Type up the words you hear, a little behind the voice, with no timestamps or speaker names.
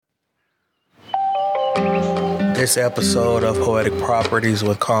This episode of Poetic Properties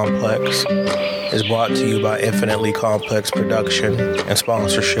with Complex is brought to you by Infinitely Complex Production and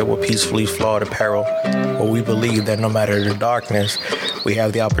sponsorship with Peacefully Flawed Apparel, where we believe that no matter the darkness, we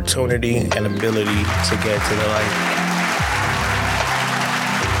have the opportunity and ability to get to the light.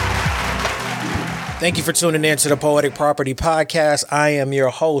 Thank you for tuning in to the Poetic Property Podcast. I am your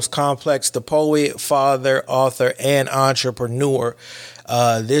host, Complex, the poet, father, author, and entrepreneur.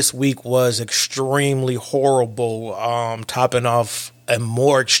 This week was extremely horrible, topping off a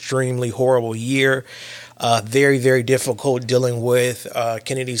more extremely horrible year. Very, very difficult dealing with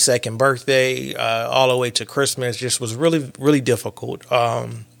Kennedy's second birthday all the way to Christmas. Just was really, really difficult.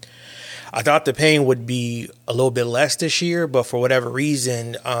 I thought the pain would be a little bit less this year, but for whatever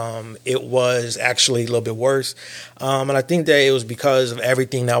reason, it was actually a little bit worse. And I think that it was because of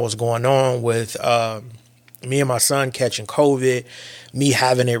everything that was going on with me and my son catching COVID, me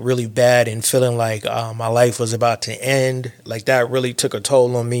having it really bad and feeling like my life was about to end. Like that really took a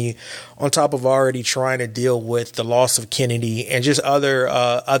toll on me, on top of already trying to deal with the loss of Kennedy and just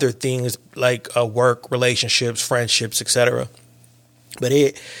other things like work, relationships, friendships, etc. But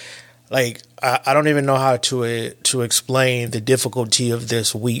I don't even know how to explain the difficulty of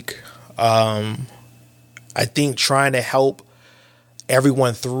this week. I think trying to help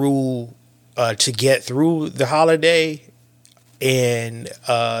everyone through to get through the holiday and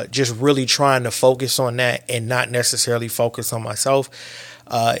just really trying to focus on that and not necessarily focus on myself.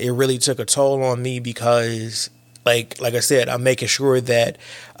 It really took a toll on me because, like I said, I'm making sure that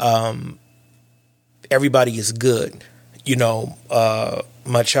everybody is good. You know,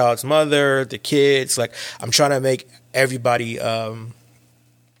 my child's mother, the kids, I'm trying to make everybody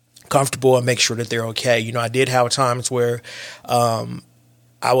comfortable and make sure that they're okay. You know, I did have times where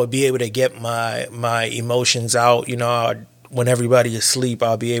I would be able to get my emotions out. You know, when everybody is asleep,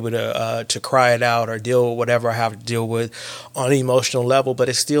 I'll be able to cry it out or deal with whatever I have to deal with on an emotional level. But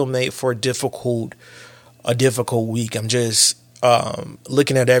it still made for a difficult week. I'm just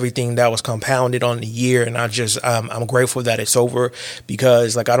looking at everything that was compounded on the year, and I'm grateful that it's over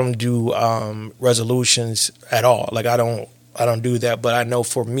because I don't do resolutions at all. I don't do that, but I know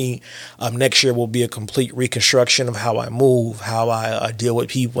for me, next year will be a complete reconstruction of how I move, how I deal with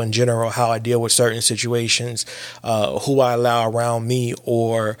people in general, how I deal with certain situations, who I allow around me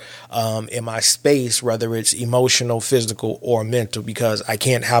or in my space, whether it's emotional, physical, or mental, because I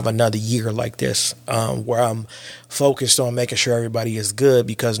can't have another year like this where I'm focused on making sure everybody is good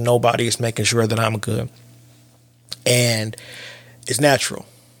because nobody is making sure that I'm good. And it's natural,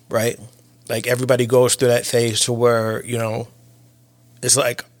 right? Like everybody goes through that phase to where, you know, it's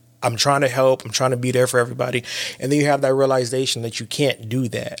like I'm trying to help, I'm trying to be there for everybody. And then you have that realization that you can't do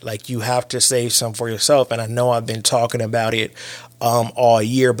that. Like you have to save some for yourself. And I know I've been talking about it all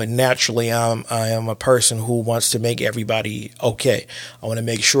year, but naturally I am a person who wants to make everybody okay. I want to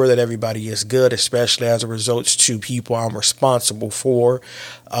make sure that everybody is good, especially as it results to people I'm responsible for,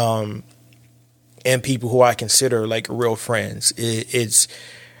 and people who I consider like real friends.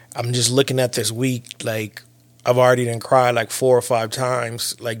 I'm just looking at this week, like I've already done cried like 4 or 5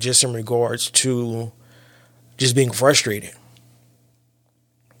 times, like just in regards to just being frustrated.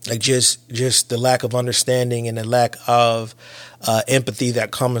 Like just the lack of understanding and the lack of empathy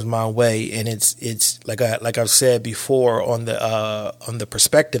that comes my way. And it's like I've said before on the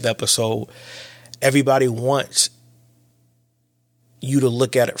perspective episode, everybody wants you to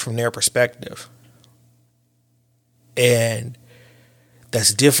look at it from their perspective. And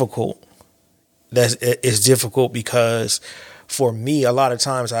that's difficult. It's difficult because for me, a lot of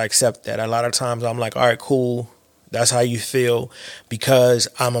times I accept that. A lot of times I'm like, all right, cool. That's how you feel, because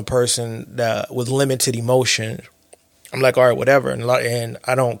I'm a person that with limited emotion. I'm like, all right, whatever. And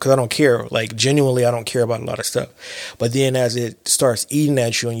I don't care. Like genuinely, I don't care about a lot of stuff. But then as it starts eating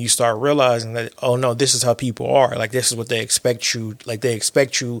at you and you start realizing that, oh no, this is how people are. Like this is what they expect you. Like they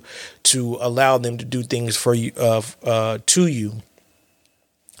expect you to allow them to do things for you, to you.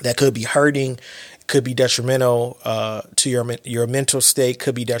 That could be hurting, could be detrimental to your mental state,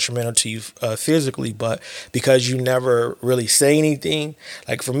 could be detrimental to you physically. But because you never really say anything,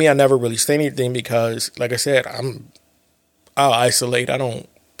 like for me, I never really say anything because, like I said, I'll isolate. I don't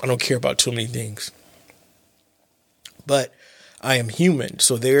care about too many things. But I am human.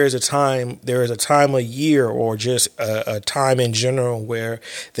 So there is a time of year or just a time in general where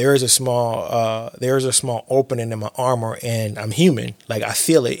there is a small opening in my armor and I'm human. Like I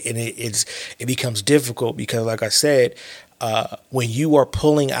feel it and it becomes difficult because like I said, when you are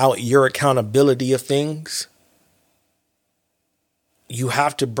pulling out your accountability of things, you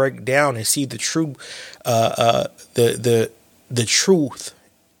have to break down and see the true, the truth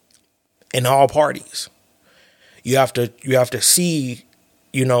in all parties. You have to see,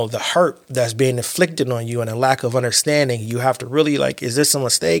 the hurt that's being inflicted on you and a lack of understanding. You have to really is this a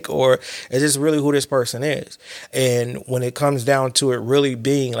mistake or is this really who this person is? And when it comes down to it really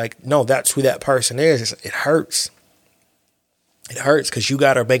being no, that's who that person is, it hurts. It hurts because you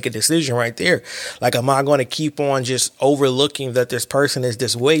got to make a decision right there. Am I going to keep on just overlooking that this person is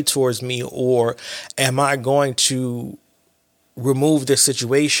this way towards me, or am I going to remove this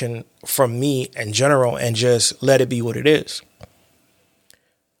situation from me in general and just let it be what it is?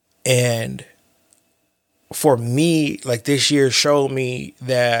 And for me, this year showed me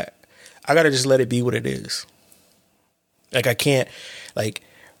that I got to just let it be what it is. I can't,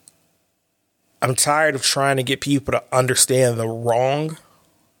 I'm tired of trying to get people to understand the wrong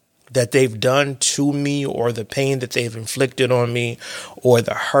that they've done to me, or the pain that they've inflicted on me, or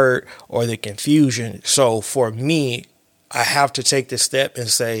the hurt or the confusion. So for me, I have to take this step and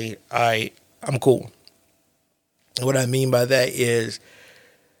say, I'm cool. What I mean by that is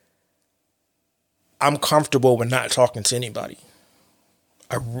I'm comfortable with not talking to anybody.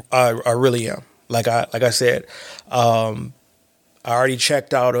 I really am. Like I said, I already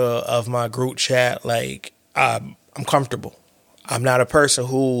checked out of my group chat. I'm comfortable. I'm not a person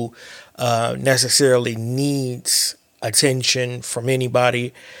who necessarily needs attention from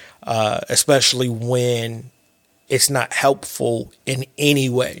anybody, especially when it's not helpful in any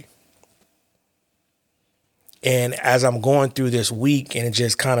way. And as I'm going through this week and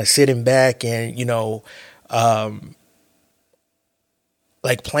just kind of sitting back and,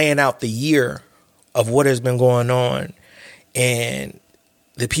 playing out the year of what has been going on and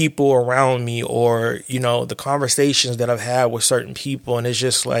the people around me, or, the conversations that I've had with certain people. And it's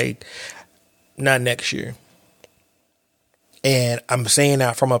just not next year. And I'm saying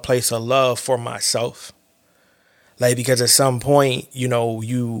that from a place of love for myself. Because at some point,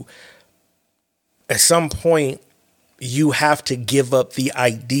 you have to give up the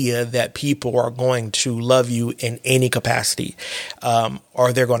idea that people are going to love you in any capacity,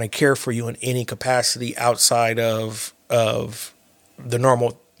 or they're going to care for you in any capacity outside of the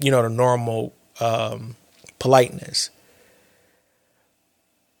normal, politeness.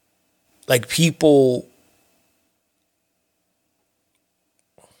 People,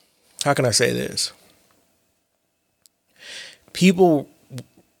 how can I say this? People,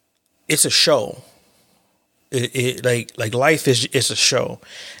 it's a show. Life is a show.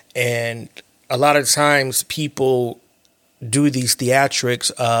 And a lot of times people do these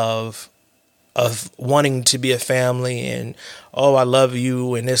theatrics of wanting to be a family and, oh, I love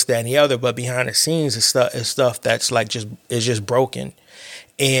you and this, that, and the other. But behind the scenes is stuff that's just broken.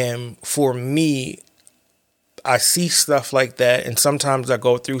 And for me, I see stuff like that. And sometimes I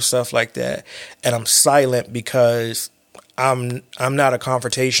go through stuff like that and I'm silent because I'm not a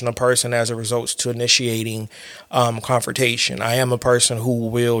confrontational person as a result to initiating confrontation. I am a person who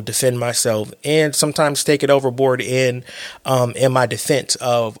will defend myself and sometimes take it overboard in my defense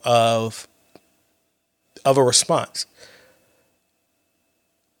of a response.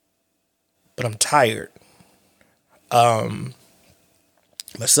 But I'm tired. My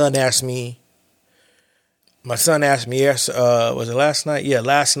son asked me, yes, was it last night? Yeah,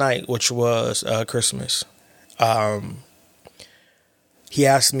 last night, which was Christmas. He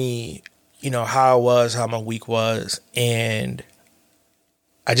asked me, how I was, how my week was, and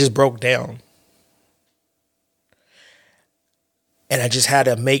I just broke down. And I just had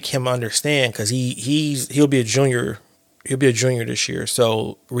to make him understand because he'll be a junior. He'll be a junior this year.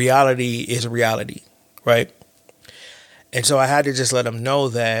 So reality is reality, right? And so I had to just let him know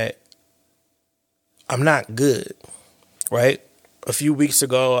that I'm not good, right? A few weeks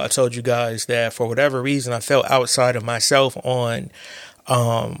ago, I told you guys that for whatever reason, I felt outside of myself on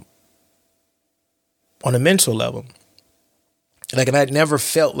a mental level. And I'd never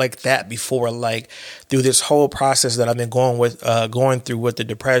felt like that before, through this whole process that I've been going through with the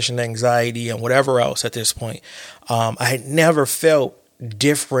depression, anxiety, and whatever else at this point. I had never felt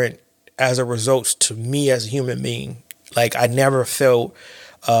different as a result to me as a human being. I never felt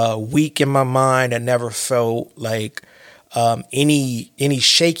weak in my mind. I never felt any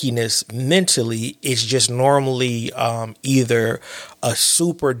shakiness mentally. It's just normally either a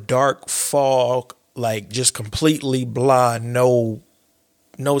super dark fog, just completely blah, no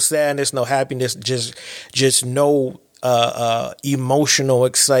sadness, no happiness, just no emotional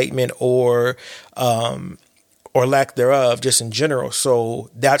excitement or lack thereof, just in general. So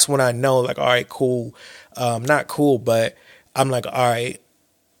that's when I know, all right, cool, not cool, but I'm all right,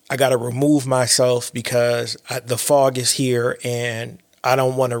 I got to remove myself because the fog is here and I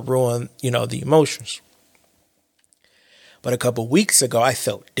don't want to ruin, the emotions. But a couple weeks ago, I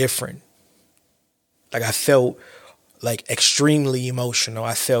felt different. Like I felt like extremely emotional.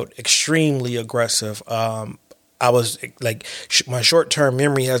 I felt extremely aggressive. I was like, my short-term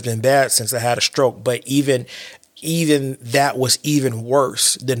memory has been bad since I had a stroke, but even that was even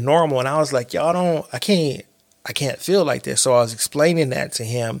worse than normal. And I was like, I can't feel like this. So I was explaining that to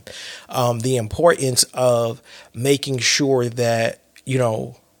him, the importance of making sure that,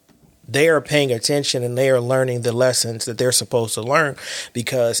 they are paying attention and they are learning the lessons that they're supposed to learn.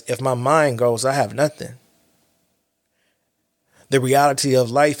 Because if my mind goes, I have nothing. The reality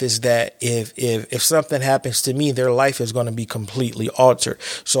of life is that if something happens to me, their life is going to be completely altered.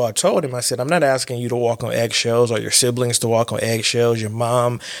 So I told him, I said, I'm not asking you to walk on eggshells or your siblings to walk on eggshells, your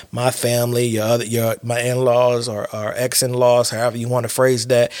mom, my family, my in-laws or ex-in-laws, however you want to phrase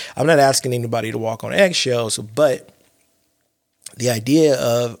that. I'm not asking anybody to walk on eggshells, but the idea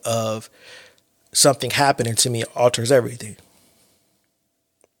of something happening to me alters everything.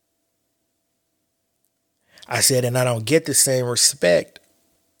 I said, and I don't get the same respect,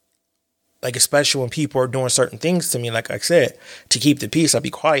 like especially when people are doing certain things to me. Like I said, to keep the peace, I'll be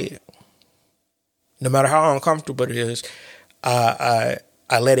quiet. No matter how uncomfortable it is, I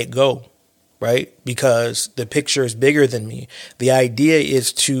let it go, right? Because the picture is bigger than me. The idea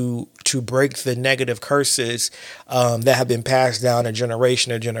is to break the negative curses that have been passed down a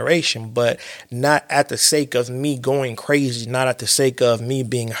generation to generation, but not at the sake of me going crazy, not at the sake of me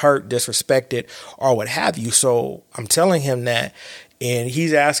being hurt, disrespected, or what have you. So I'm telling him that, and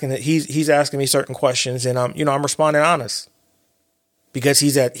he's asking me certain questions, and I'm responding honest because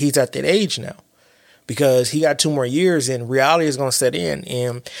he's at that age now. Because he got 2 more years and reality is going to set in,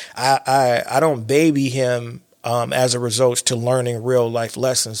 and I don't baby him as a result to learning real life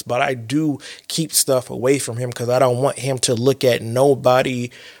lessons, but I do keep stuff away from him because I don't want him to look at nobody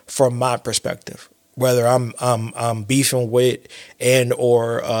from my perspective, whether I'm beefing with and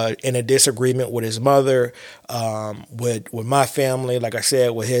or in a disagreement with his mother, with my family, like I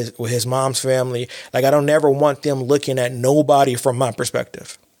said, with his mom's family. Like I don't ever want them looking at nobody from my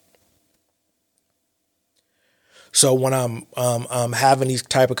perspective. So when I'm having these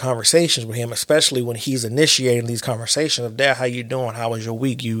type of conversations with him, especially when he's initiating these conversations of, Dad, how you doing? How was your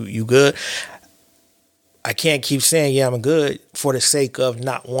week? You good? I can't keep saying, yeah, I'm good for the sake of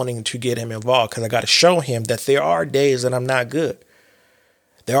not wanting to get him involved, because I got to show him that there are days that I'm not good.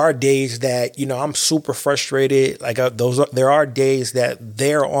 There are days that, I'm super frustrated. Like there are days that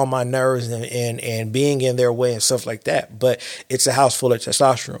they're on my nerves and being in their way and stuff like that. But it's a house full of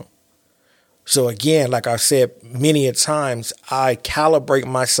testosterone. So again, like I said many a times, I calibrate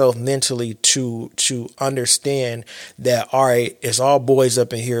myself mentally to understand that, all right, it's all boys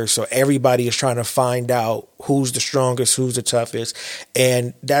up in here. So everybody is trying to find out who's the strongest, who's the toughest.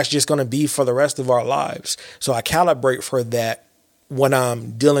 And that's just going to be for the rest of our lives. So I calibrate for that when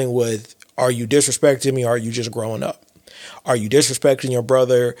I'm dealing with, are you disrespecting me or are you just growing up? Are you disrespecting your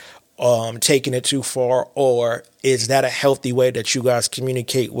brother? Taking it too far, or is that a healthy way that you guys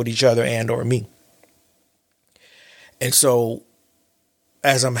communicate with each other and or me? And so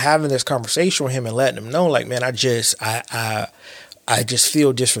as I'm having this conversation with him and letting him know, like, man, I just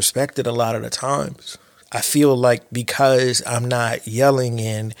feel disrespected a lot of the times. I feel like because I'm not yelling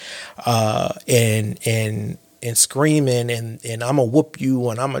and screaming and I'm gonna whoop you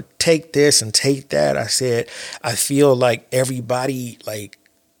and I'm gonna take this and take that. I said, I feel like everybody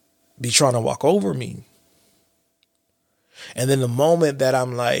be trying to walk over me. And then the moment that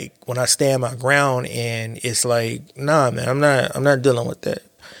I'm like, when I stand my ground and it's like, nah, man, I'm not dealing with that.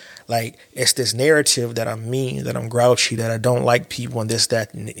 Like, it's this narrative that I'm mean, that I'm grouchy, that I don't like people and this,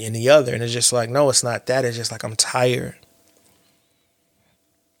 that, and the other. And it's just like, no, it's not that. It's just like, I'm tired.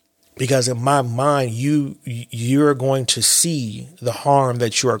 Because in my mind, you're going to see the harm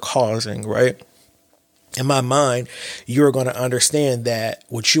that you are causing, right? In my mind, you're going to understand that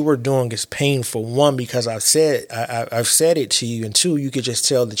what you were doing is painful. One, because I've said it to you, and two, you could just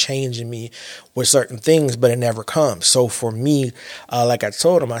tell the change in me with certain things, but it never comes. So for me, like I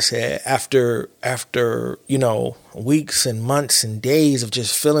told him, I said after weeks and months and days of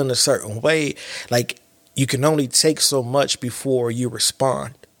just feeling a certain way, like you can only take so much before you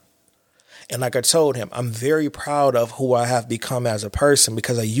respond. And like I told him, I'm very proud of who I have become as a person,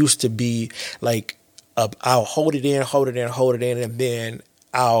 because I used to be like, I'll hold it in, and then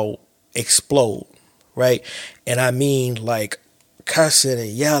I'll explode, right? And I mean like cussing and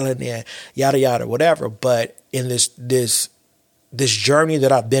yelling and yada yada, whatever. But in this journey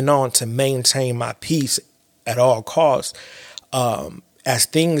that I've been on to maintain my peace at all costs, as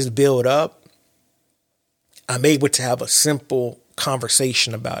things build up, I'm able to have a simple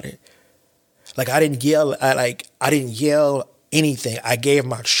conversation about it. Like I didn't yell anything. I gave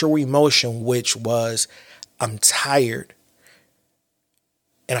my true emotion, which was I'm tired.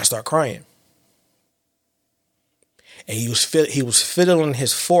 And I start crying. And he was fiddling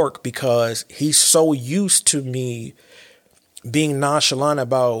his fork because he's so used to me being nonchalant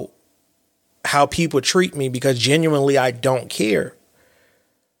about how people treat me, because genuinely I don't care.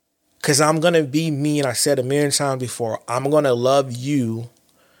 Because I'm going to be me, and I said a million times before, I'm going to love you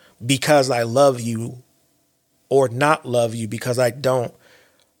because I love you, or not love you because I don't.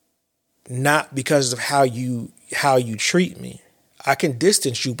 Not because of how you treat me. I can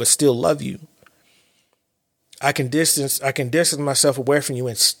distance you but still love you. I can distance myself away from you,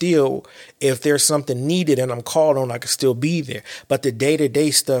 and still, if there's something needed and I'm called on, I can still be there. But the day-to-day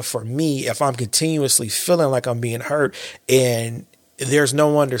stuff for me, if I'm continuously feeling like I'm being hurt and there's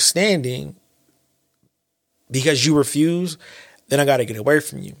no understanding because you refuse, then I got to get away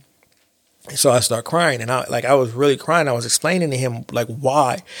from you. So I start crying, and I was really crying. I was explaining to him like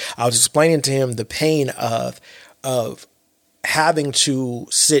why. I was explaining to him the pain of having to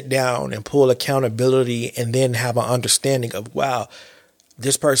sit down and pull accountability and then have an understanding of, wow,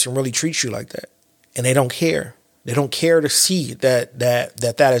 this person really treats you like that. And they don't care. They don't care to see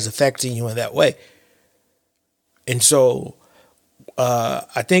that is affecting you in that way. And so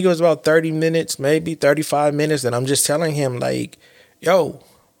I think it was about 30 minutes, maybe 35 minutes, that I'm just telling him like, yo,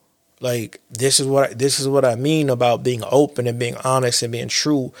 like this is what I mean about being open and being honest and being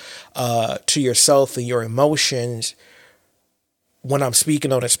true to yourself and your emotions when I'm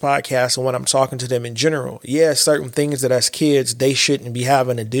speaking on this podcast and when I'm talking to them in general. Yeah, certain things that as kids they shouldn't be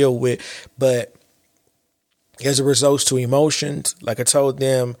having to deal with, but as it results to emotions, like I told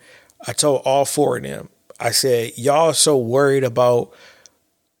all four of them, I said, y'all are so worried about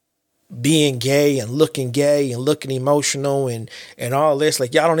being gay and looking emotional and all this.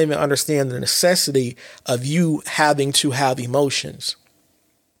 Like, y'all don't even understand the necessity of you having to have emotions.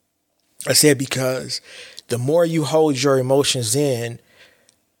 I said, because the more you hold your emotions in,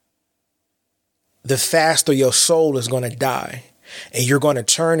 the faster your soul is going to die. And you're going to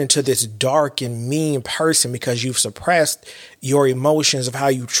turn into this dark and mean person because you've suppressed your emotions of how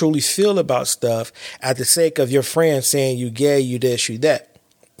you truly feel about stuff at the sake of your friends saying you gay, you this, you that.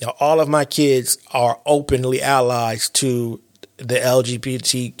 Now, all of my kids are openly allies to the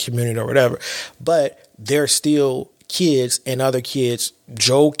LGBT community or whatever, but they're still kids, and other kids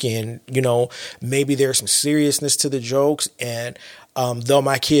joke, and, you know, maybe there's some seriousness to the jokes. And though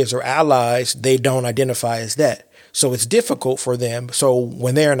my kids are allies, they don't identify as that. So it's difficult for them. So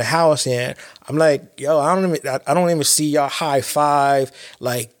when they're in the house and I'm like, yo, I don't even see y'all high five,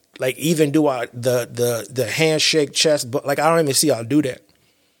 like even do the handshake chest, but like I don't even see y'all do that.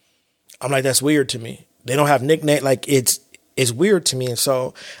 I'm like, that's weird to me. They don't have nickname. Like it's weird to me. And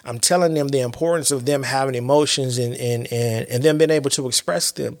so I'm telling them the importance of them having emotions and them being able to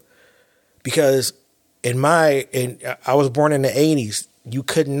express them, because I was born in the 80s. You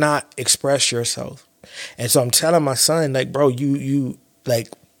could not express yourself. And so I'm telling my son, like, bro, you like,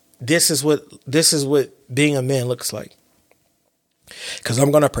 this is what being a man looks like. Because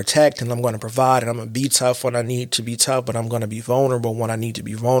I'm going to protect and I'm going to provide and I'm going to be tough when I need to be tough, but I'm going to be vulnerable when I need to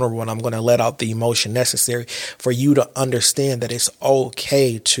be vulnerable, and I'm going to let out the emotion necessary for you to understand that it's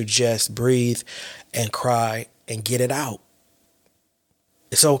okay to just breathe and cry and get it out.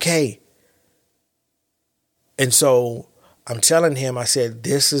 It's okay. And so I'm telling him, I said,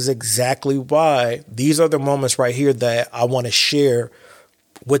 this is exactly why these are the moments right here that I want to share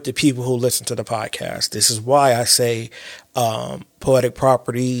with the people who listen to the podcast. This is why I say Poetic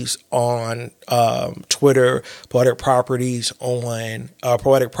Properties on Twitter, Poetic Properties on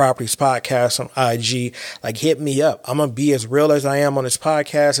Poetic Properties Podcast on IG. Like, hit me up. I'm going to be as real as I am on this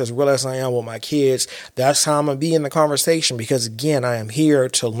podcast, as real as I am with my kids. That's how I'm going to be in the conversation, because, again, I am here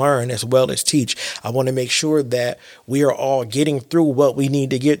to learn as well as teach. I want to make sure that we are all getting through what we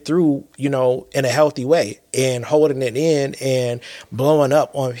need to get through, you know, in a healthy way. And holding it in and blowing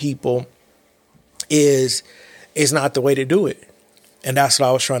up on people is not the way to do it. And that's what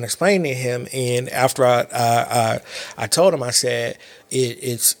I was trying to explain to him. And after I told him, I said,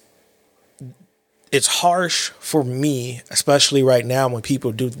 it's harsh for me, especially right now when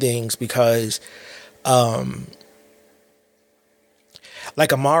people do things, because like,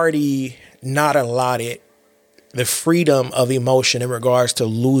 I'm already not allotted the freedom of emotion in regards to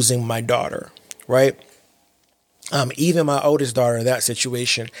losing my daughter, right? Even my oldest daughter in that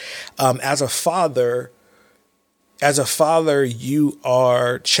situation. As a father, you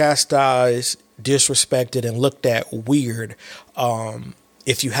are chastised, disrespected, and looked at weird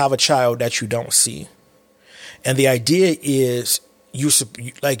if you have a child that you don't see. And the idea is you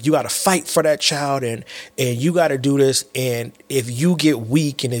got to fight for that child, and you got to do this. And if you get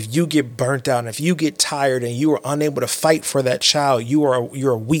weak, and if you get burnt out, and if you get tired, and you are unable to fight for that child,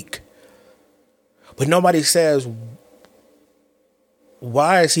 you're weak. But nobody says,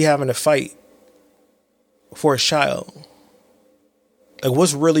 why is he having to fight for his child? Like,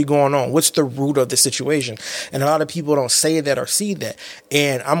 what's really going on? What's the root of the situation? And a lot of people don't say that or see that.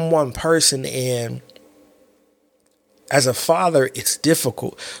 And I'm one person, and as a father, it's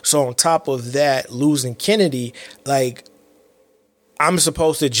difficult. So on top of that, losing Kennedy, like, I'm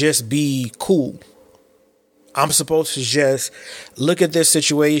supposed to just be cool. I'm supposed to just look at this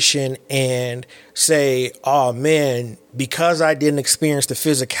situation and say, oh man, because I didn't experience the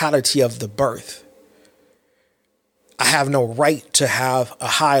physicality of the birth, I have no right to have a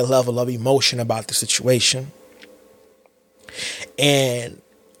high level of emotion about the situation. And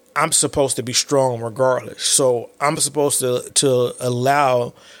I'm supposed to be strong regardless. So I'm supposed to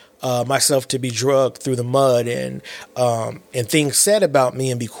allow myself to be drugged through the mud and things said about me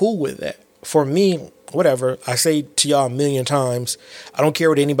and be cool with that. For me, whatever, I say to y'all a million times, I don't care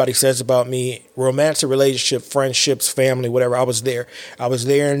what anybody says about me, romantic relationship, friendships, family, whatever. I was there. I was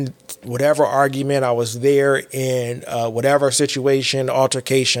there in whatever argument. I was there in whatever situation,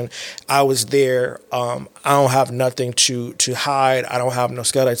 altercation. I was there. I don't have nothing to hide. I don't have no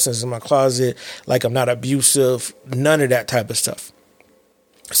skeletons in my closet. Like, I'm not abusive. None of that type of stuff.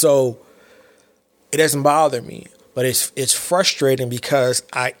 So it doesn't bother me. But it's frustrating because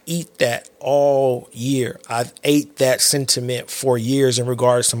I eat that all year. I've ate that sentiment for years in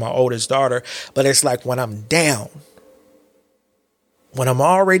regards to my oldest daughter. But it's like when I'm down, when I'm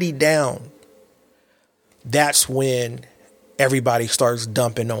already down, that's when everybody starts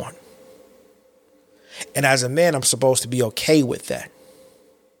dumping on. And as a man, I'm supposed to be okay with that.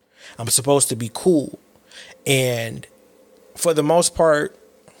 I'm supposed to be cool. And for the most part,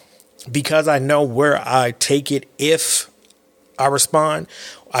 because I know where I take it if I respond,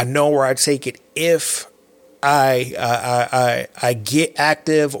 I know where I take it if I get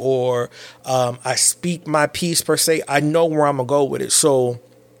active or I speak my piece per se. I know where I'm gonna go with it. So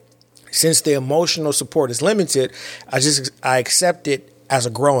since the emotional support is limited, I accept it as a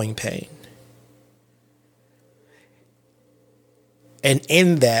growing pain. And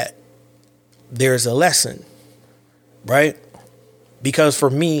in that, there's a lesson, right? Because for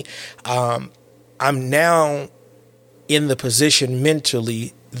me, I'm now in the position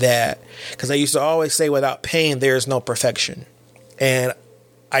mentally that, because I used to always say without pain, there is no perfection. And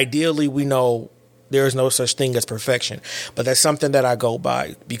ideally, we know there is no such thing as perfection. But that's something that I go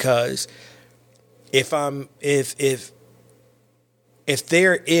by, because if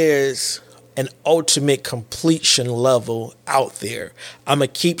there is an ultimate completion level out there, I'm going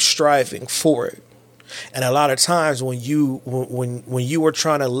to keep striving for it. And a lot of times when you were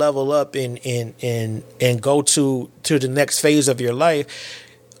trying to level up and go to the next phase of your life,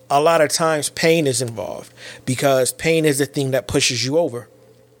 a lot of times pain is involved, because pain is the thing that pushes you over.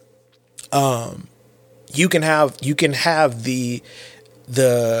 You can have the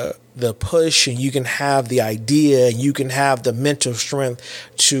push, and you can have the idea, and you can have the mental strength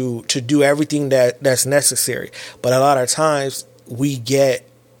to do everything that's necessary. But a lot of times we get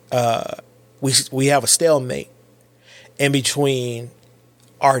we have a stalemate in between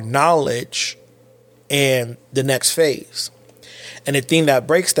our knowledge and the next phase. And the thing that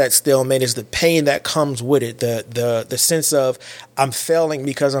breaks that stalemate is the pain that comes with it. The sense of I'm failing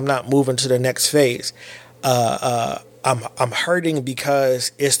because I'm not moving to the next phase. I'm hurting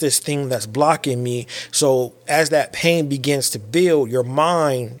because it's this thing that's blocking me. So as that pain begins to build, your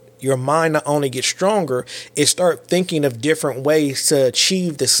mind not only gets stronger, it start thinking of different ways to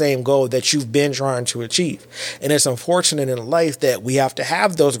achieve the same goal that you've been trying to achieve. And it's unfortunate in life that we have to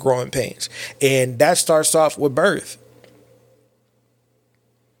have those growing pains. And that starts off with birth.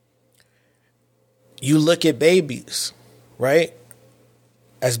 You look at babies, right?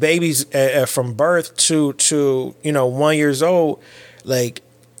 As babies from birth to 1 year old, like,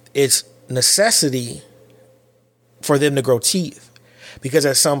 it's necessity for them to grow teeth. Because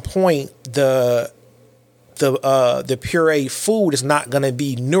at some point, the pureed food is not going to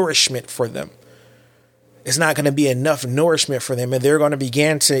be nourishment for them. It's not going to be enough nourishment for them, and they're going to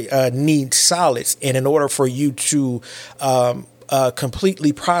begin to need solids. And in order for you to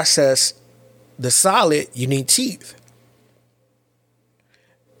completely process the solid, you need teeth.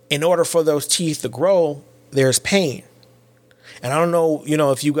 In order for those teeth to grow, there's pain. And I don't know,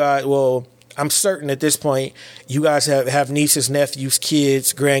 if you guys, I'm certain at this point you guys have nieces, nephews,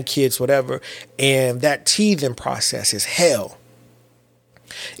 kids, grandkids, whatever, and that teething process is hell.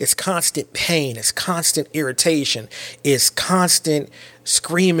 It's constant pain. It's constant irritation. It's constant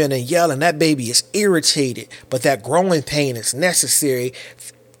screaming and yelling. That baby is irritated, but that growing pain is necessary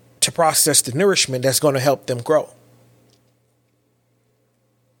to process the nourishment that's going to help them grow.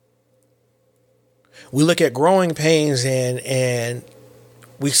 We look at growing pains and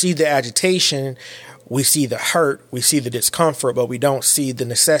we see the agitation, we see the hurt, we see the discomfort, but we don't see the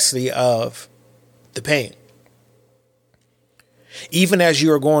necessity of the pain. Even as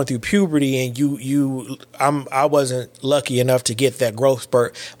you are going through puberty and I wasn't lucky enough to get that growth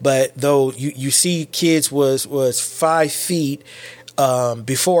spurt, but though you see kids was 5 feet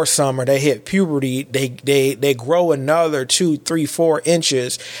before summer, they hit puberty, they grow another 2, 3, 4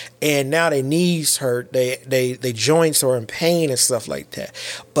 inches, and now their knees hurt, they joints are in pain and stuff like that.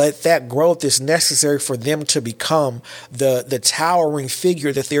 But that growth is necessary for them to become the towering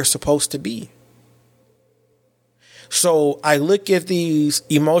figure that they're supposed to be. So I look at these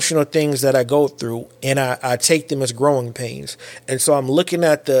emotional things that I go through and I take them as growing pains. And so I'm looking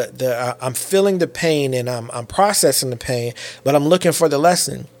at I'm feeling the pain and I'm processing the pain, but I'm looking for the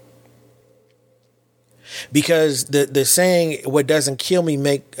lesson. Because the saying, what doesn't kill me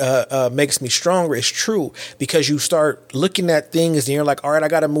makes me stronger, is true. Because you start looking at things and you're like, all right, I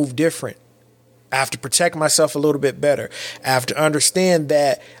got to move different. I have to protect myself a little bit better. I have to understand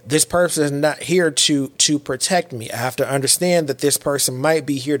that this person is not here to protect me. I have to understand that this person might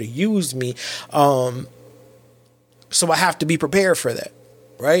be here to use me. So I have to be prepared for that,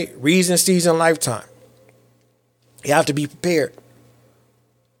 right? Reason, season, lifetime. You have to be prepared.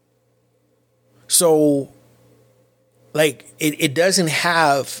 So, like, it doesn't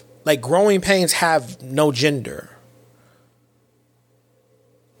have, like, growing pains have no gender.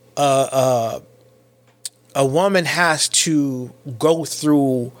 A woman has to go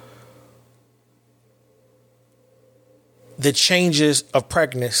through the changes of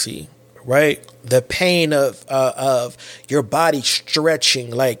pregnancy, right? The pain of your body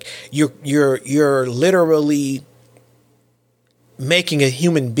stretching, like you're literally making a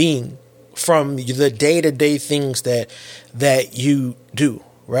human being from the day-to-day things that you do,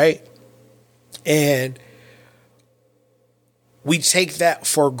 right? And we take that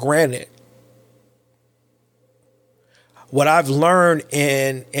for granted. What I've learned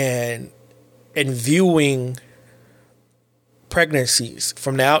in viewing pregnancies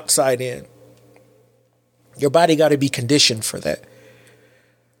from the outside in, your body got to be conditioned for that.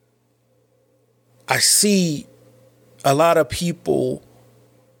 I see a lot of people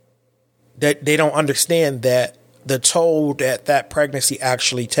that they don't understand that the toll that pregnancy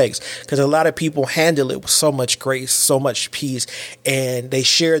actually takes, because a lot of people handle it with so much grace, so much peace, and they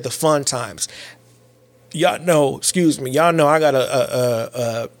share the fun times. Y'all know I got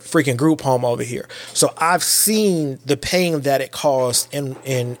a freaking group home over here. So I've seen the pain that it caused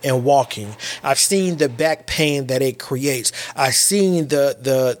in walking. I've seen the back pain that it creates. I've seen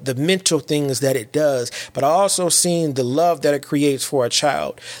the mental things that it does, but I also seen the love that it creates for a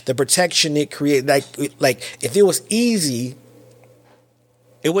child, the protection it creates. Like if it was easy,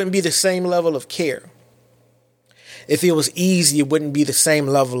 it wouldn't be the same level of care. If it was easy, it wouldn't be the same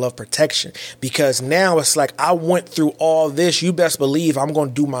level of protection, because now it's like, I went through all this. You best believe I'm going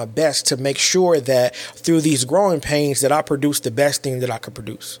to do my best to make sure that through these growing pains that I produce the best thing that I could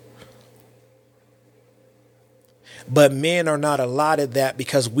produce. But men are not allotted that,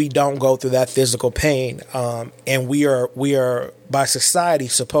 because we don't go through that physical pain. And we are by society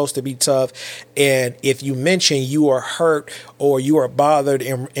supposed to be tough. And if you mention you are hurt or you are bothered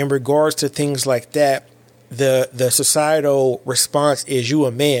in regards to things like that, the societal response is, you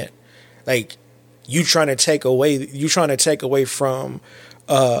a man. Like, you trying to take away from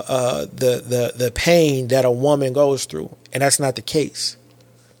the pain that a woman goes through. And that's not the case.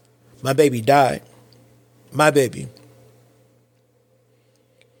 My baby died. My baby.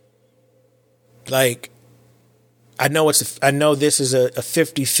 Like, I know this is a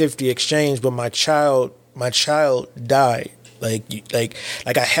 50-50 exchange, but my child died. Like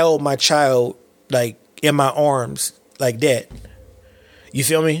I held my child like in my arms like that. You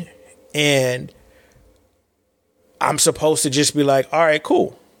feel me? And I'm supposed to just be like, all right,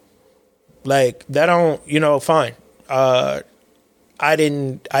 cool. Like, that don't, fine. I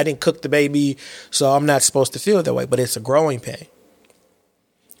didn't cook the baby, so I'm not supposed to feel that way, but it's a growing pain,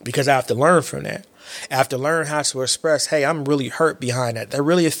 because I have to learn from that. I have to learn how to express, hey, I'm really hurt behind that. That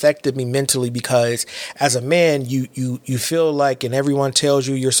really affected me mentally, because as a man, you feel like, and everyone tells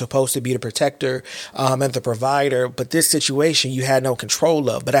you you're supposed to be the protector and the provider, but this situation you had no control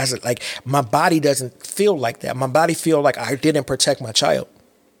of. But my body doesn't feel like that. My body feel like I didn't protect my child.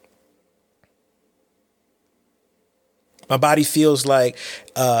 My body feels like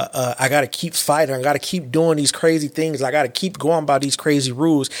I got to keep fighting. I got to keep doing these crazy things. I got to keep going by these crazy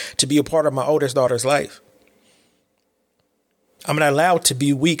rules to be a part of my oldest daughter's life. I'm not allowed to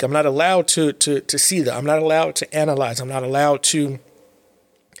be weak. I'm not allowed to see that. I'm not allowed to analyze. I'm not allowed to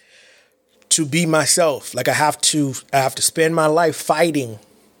be myself. Like I have to spend my life fighting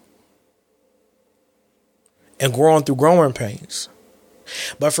and growing through growing pains.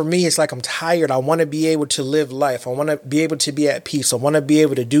 But for me, it's like I'm tired. I want to be able to live life. I want to be able to be at peace. I want to be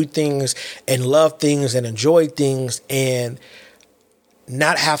able to do things and love things and enjoy things and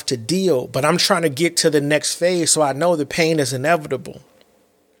not have to deal. But I'm trying to get to the next phase, so I know the pain is inevitable.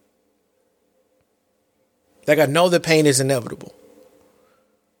 Like I know the pain is inevitable.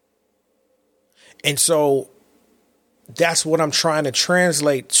 And so that's what I'm trying to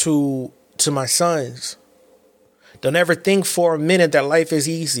translate to my sons. Don't ever think for a minute that life is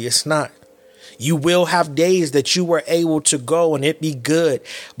easy. It's not. You will have days that you were able to go and it be good.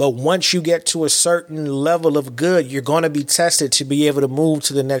 But once you get to a certain level of good, you're going to be tested to be able to move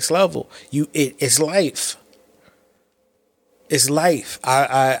to the next level. It's life. It's life.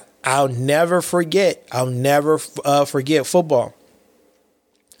 I'll never forget. I'll never forget football.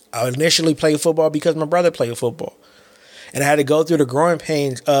 I initially played football because my brother played football. And I had to go through the growing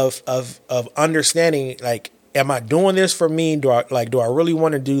pains of understanding, like, am I doing this for me? Do I really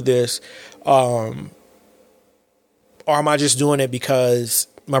want to do this? Or am I just doing it because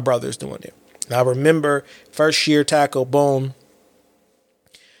my brother's doing it? And I remember first year tackle, boom.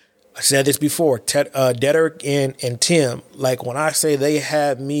 I said this before, Dedrick and Tim, like when I say they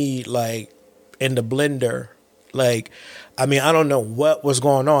had me like in the blender, like, I mean, I don't know what was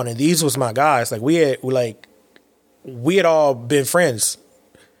going on. And these was my guys. Like we had all been friends.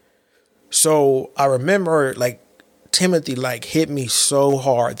 So I remember like Timothy like hit me so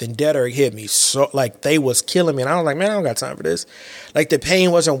hard. Then Dedrick hit me so like they was killing me. And I was like, man, I don't got time for this. Like the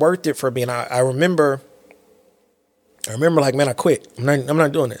pain wasn't worth it for me. And I remember like, man, I quit. I'm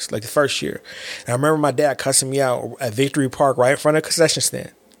not doing this. Like the first year. And I remember my dad cussing me out at Victory Park right in front of the concession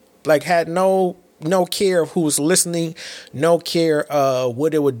stand. Like had no care of who was listening, no care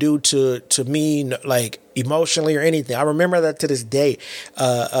what it would do to me, like emotionally or anything. I remember that to this day.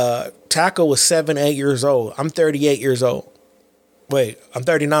 Taco was 8 years old. I'm 38 years old. Wait, I'm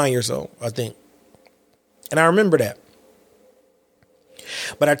 39 years old, I think. And I remember that.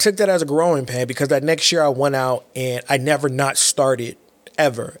 But I took that as a growing pain because that next year I went out and I never not started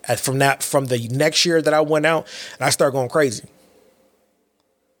ever. From the next year that I went out, and I started going crazy.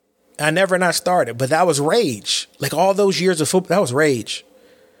 I never not started, but that was rage. Like all those years of football, that was rage.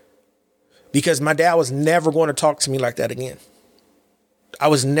 Because my dad was never going to talk to me like that again. I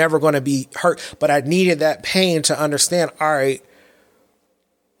was never going to be hurt, but I needed that pain to understand, all right,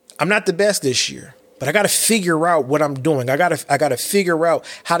 I'm not the best this year, but I got to figure out what I'm doing. I got to figure out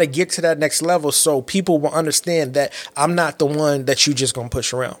how to get to that next level so people will understand that I'm not the one that you just going to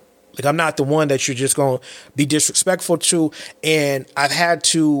push around. Like, I'm not the one that you're just going to be disrespectful to. And I've had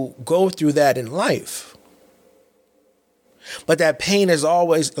to go through that in life. But that pain is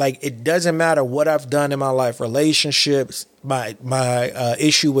always like, it doesn't matter what I've done in my life, relationships, my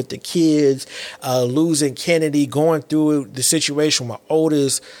issue with the kids, losing Kennedy, going through the situation with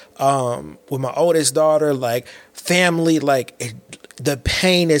my oldest daughter, like family, like the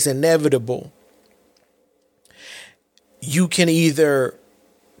pain is inevitable. You can either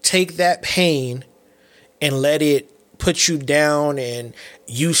take that pain and let it put you down and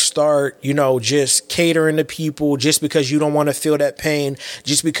you start, just catering to people just because you don't want to feel that pain,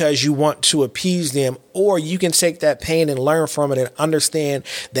 just because you want to appease them. Or you can take that pain and learn from it and understand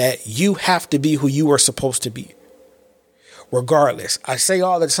that you have to be who you are supposed to be. Regardless, I say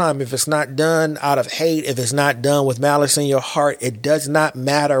all the time, if it's not done out of hate, if it's not done with malice in your heart, it does not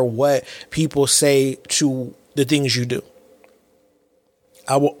matter what people say to the things you do.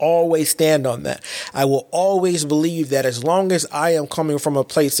 I will always stand on that. I will always believe that as long as I am coming from a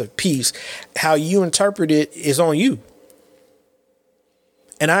place of peace, how you interpret it is on you.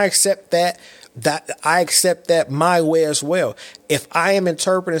 And I accept that my way as well. If I am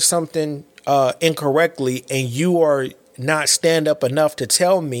interpreting something incorrectly and you are not stand up enough to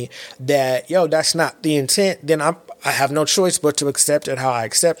tell me that, that's not the intent, then I have no choice but to accept it how I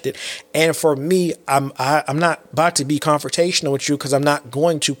accept it. And for me, I'm not about to be confrontational with you because I'm not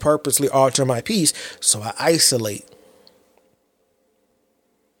going to purposely alter my peace. So I isolate.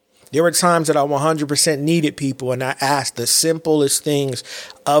 There were times that I 100% needed people and I asked the simplest things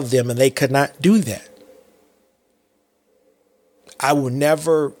of them and they could not do that. I will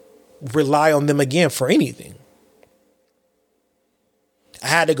never rely on them again for anything. I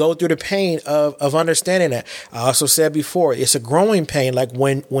had to go through the pain of understanding that. I also said before, it's a growing pain. Like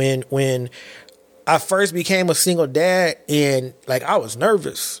when I first became a single dad, and like I was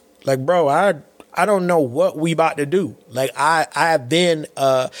nervous. Like, bro, I don't know what we about to do. Like I have been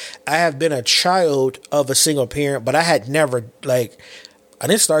a child of a single parent, but I had never, like, I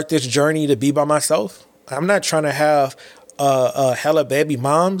didn't start this journey to be by myself. I'm not trying to have hella baby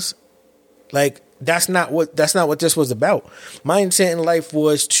moms. Like that's not what this was about. My intent in life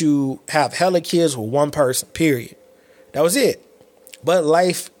was to have hella kids with one person, period. That was it. But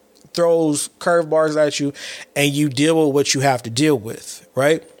life throws curveballs at you and you deal with what you have to deal with,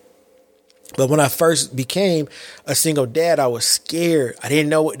 right? But when I first became a single dad, I was scared. I didn't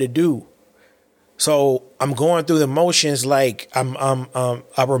know what to do. So I'm going through the motions. Like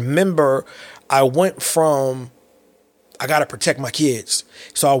I remember I went from, I got to protect my kids.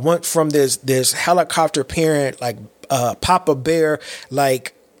 So I went from this helicopter parent, like Papa Bear,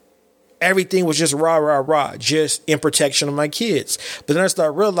 like everything was just rah, rah, rah, just in protection of my kids. But then I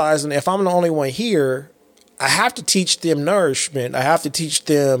started realizing if I'm the only one here, I have to teach them nourishment. I have to teach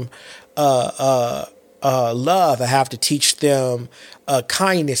them love. I have to teach them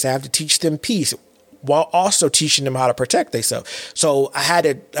kindness. I have to teach them peace, while also teaching them how to protect themselves. So I had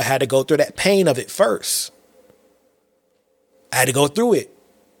to go through that pain of it first. I had to go through it.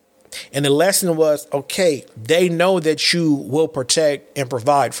 And the lesson was, okay, they know that you will protect and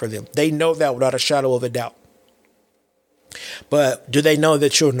provide for them. They know that without a shadow of a doubt. But do they know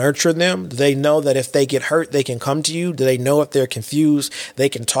that you'll nurture them? Do they know that if they get hurt, they can come to you? Do they know if they're confused, they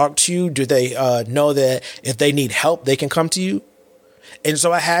can talk to you? Do they know that if they need help, they can come to you? And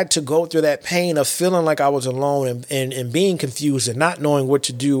so I had to go through that pain of feeling like I was alone and being confused and not knowing what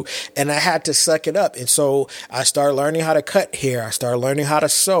to do. And I had to suck it up. And so I started learning how to cut hair. I started learning how to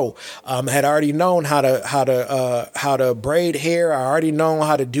sew. I had already known how to braid hair. I already known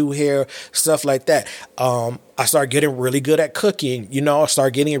how to do hair, stuff like that. I started getting really good at cooking. I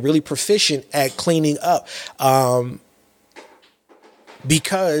started getting really proficient at cleaning up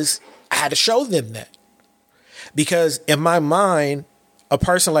because I had to show them that. Because in my mind, a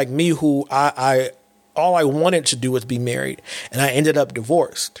person like me who all I wanted to do was be married, and I ended up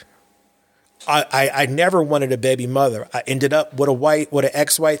divorced. I never wanted a baby mother. I ended up with an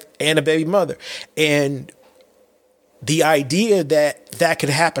ex-wife and a baby mother. And the idea that could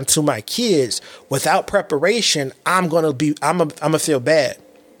happen to my kids without preparation, I'm gonna feel bad.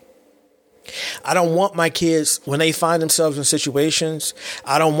 I don't want my kids, when they find themselves in situations,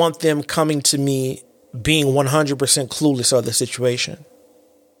 I don't want them coming to me being 100% clueless of the situation.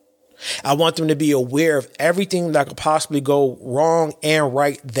 I want them to be aware of everything that could possibly go wrong and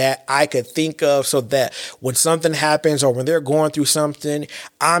right that I could think of, so that when something happens or when they're going through something,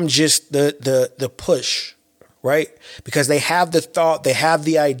 I'm just the push, right? Because they have the thought, they have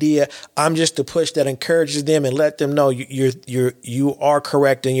the idea. I'm just the push that encourages them and let them know you are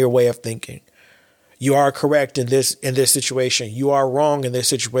correct in your way of thinking. You are correct in this situation. You are wrong in this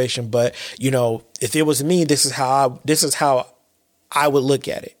situation. But if it was me, this is how I would look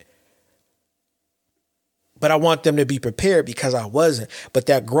at it. But I want them to be prepared because I wasn't. But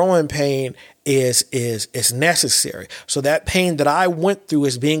that growing pain is necessary. So that pain that I went through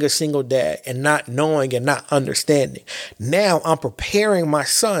as being a single dad and not knowing and not understanding. Now I'm preparing my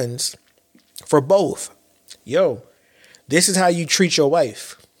sons for both. This is how you treat your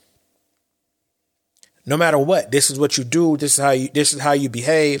wife. No matter what, this is what you do. This is how you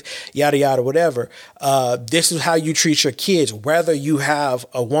behave, yada, yada, whatever. This is how you treat your kids, whether you have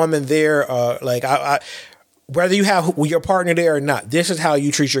a woman there, whether you have your partner there or not. This is how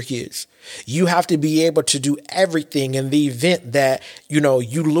you treat your kids. You have to be able to do everything in the event that, you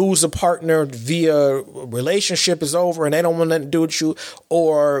lose a partner via relationship is over and they don't want nothing to do with you,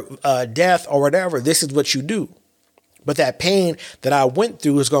 or death or whatever. This is what you do. But that pain that I went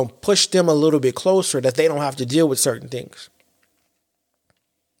through is going to push them a little bit closer, that they don't have to deal with certain things.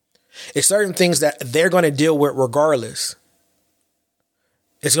 It's certain things that they're going to deal with regardless.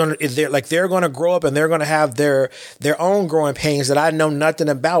 They're going to grow up and they're going to have their own growing pains that I know nothing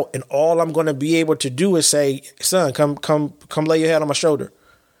about. And all I'm going to be able to do is say, son, come lay your head on my shoulder.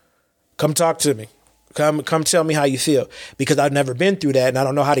 Come talk to me. Come tell me how you feel, because I've never been through that and I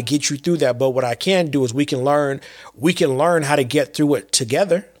don't know how to get you through that. But what I can do is we can learn how to get through it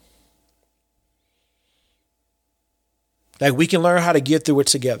together. Like we can learn how to get through it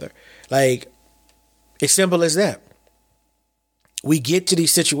together. Like it's simple as that. We get to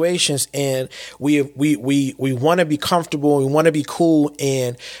these situations and we want to be comfortable. We want to be cool,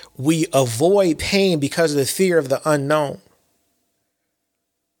 and we avoid pain because of the fear of the unknown.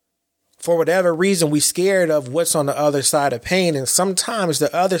 For whatever reason, we scared of what's on the other side of pain. And sometimes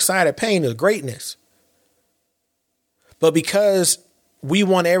the other side of pain is greatness. But because we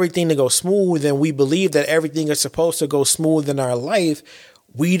want everything to go smooth and we believe that everything is supposed to go smooth in our life,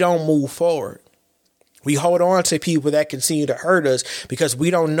 we don't move forward. We hold on to people that continue to hurt us because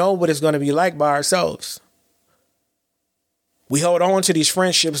we don't know what it's going to be like by ourselves. We hold on to these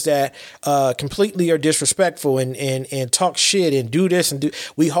friendships that completely are disrespectful and talk shit and do this and do.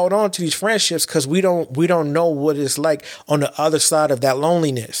 We hold on to these friendships because we don't know what it's like on the other side of that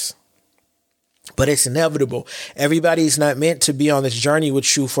loneliness. But it's inevitable. Everybody's not meant to be on this journey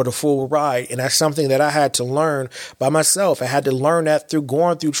with you for the full ride. And that's something that I had to learn by myself. I had to learn that through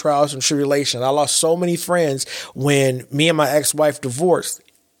going through trials and tribulations. I lost so many friends when me and my ex-wife divorced.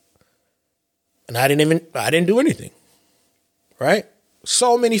 And I didn't do anything. Right?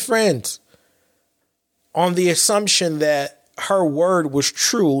 So many friends on the assumption that her word was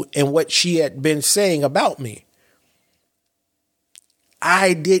true and what she had been saying about me.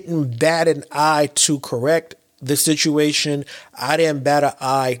 I didn't bat an eye to correct the situation. I didn't bat an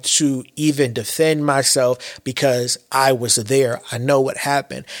eye to even defend myself because I was there. I know what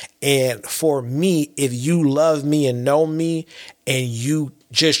happened. And for me, if you love me and know me and you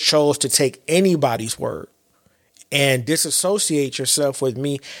just chose to take anybody's word and disassociate yourself with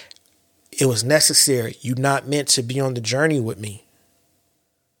me, it was necessary. You're not meant to be on the journey with me.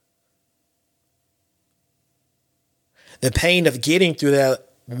 The pain of getting through that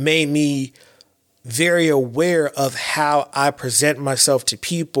made me very aware of how I present myself to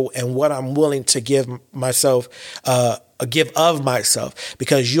people and what I'm willing to give myself, give of myself,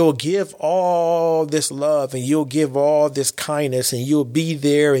 because you'll give all this love and you'll give all this kindness and you'll be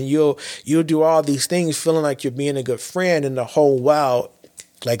there and you'll do all these things feeling like you're being a good friend, and the whole while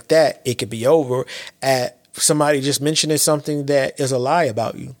like that, it could be over at somebody just mentioning something that is a lie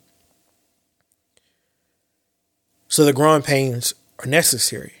about you. So the growing pains are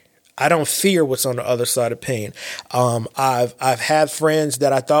necessary. I don't fear what's on the other side of pain. I've had friends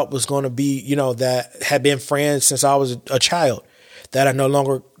that I thought was going to be, that had been friends since I was a child that I no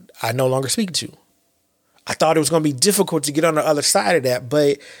longer speak to. I thought it was going to be difficult to get on the other side of that,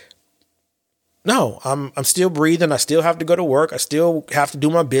 but no, I'm still breathing. I still have to go to work. I still have to do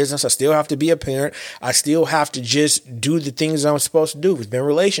my business. I still have to be a parent. I still have to just do the things I'm supposed to do. It's been a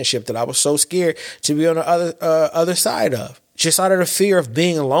relationship that I was so scared to be on the other side of. Just out of the fear of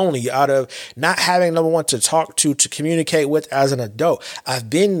being lonely, out of not having no one to talk to communicate with as an adult. I've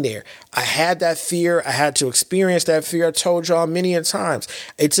been there. I had that fear. I had to experience that fear. I told y'all many a times.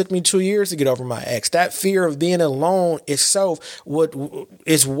 It took me 2 years to get over my ex. That fear of being alone itself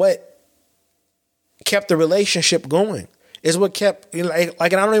is what kept the relationship going. Is what kept, and I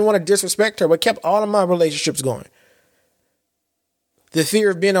don't even want to disrespect her, but kept all of my relationships going. The fear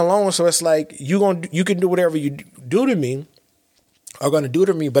of being alone. So it's like, you can do whatever you do to me, are going to do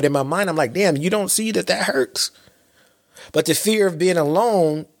to me. But in my mind, I'm like, damn, you don't see that hurts. But the fear of being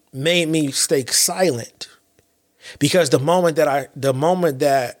alone made me stay silent, because the moment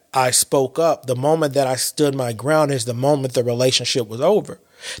that I spoke up, the moment that I stood my ground is the moment the relationship was over.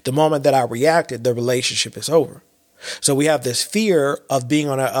 The moment that I reacted, the relationship is over. So we have this fear of being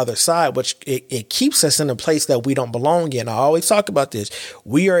on the other side, which it keeps us in a place that we don't belong in. I always talk about this.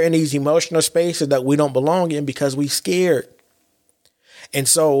 We are in these emotional spaces that we don't belong in because we're scared. And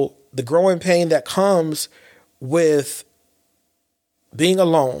so the growing pain that comes with being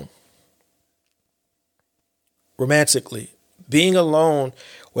alone romantically, being alone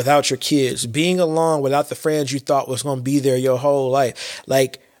without your kids, being alone without the friends you thought was going to be there your whole life.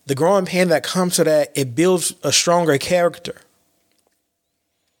 Like, the growing pain that comes to that, it builds a stronger character.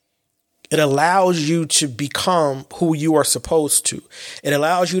 It allows you to become who you are supposed to. It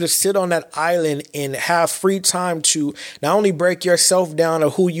allows you to sit on that island and have free time to not only break yourself down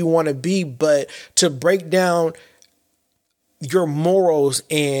to who you want to be, but to break down your morals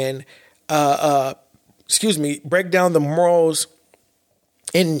and, break down the morals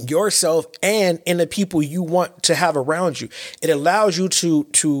in yourself and in the people you want to have around you. It allows you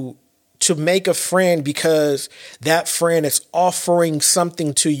to make a friend because that friend is offering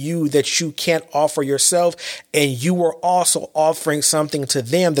something to you that you can't offer yourself. And you are also offering something to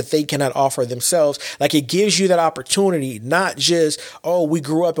them that they cannot offer themselves. Like, it gives you that opportunity, not just, oh, we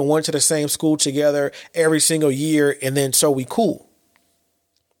grew up and went to the same school together every single year, and then so we cool.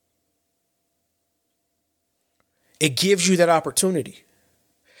 It gives you that opportunity.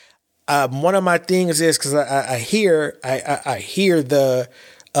 One of my things is, because I hear the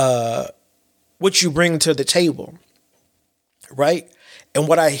what you bring to the table, right? And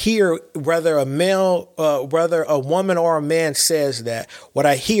what I hear, whether whether a woman or a man says that, what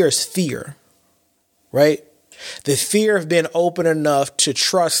I hear is fear, right? The fear of being open enough to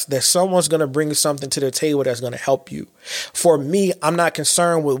trust that someone's going to bring something to the table that's going to help you. For me, I'm not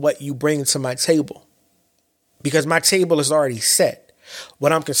concerned with what you bring to my table because my table is already set.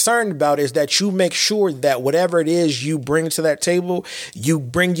 What I'm concerned about is that you make sure that whatever it is you bring to that table, you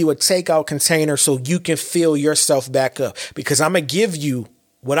bring you a takeout container so you can fill yourself back up, because I'm going to give you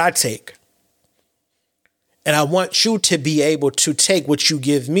what I take. And I want you to be able to take what you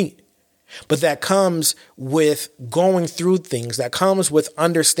give me. But that comes with going through things. That comes with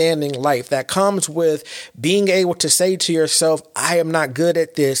understanding life. That comes with being able to say to yourself, I am not good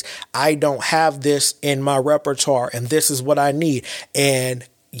at this. I don't have this in my repertoire, and this is what I need. And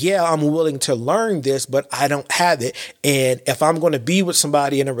yeah, I'm willing to learn this, but I don't have it. And if I'm going to be with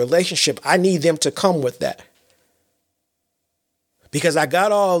somebody in a relationship, I need them to come with that. Because I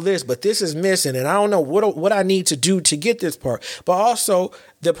got all this, but this is missing, and I don't know what I need to do to get this part. But also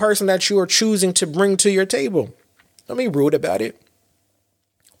the person that you are choosing to bring to your table. Don't be rude about it.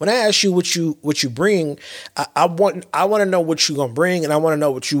 When I ask you what you bring, I want to know what you're gonna bring, and I want to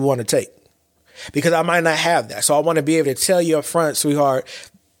know what you want to take, because I might not have that. So I want to be able to tell you up front, sweetheart,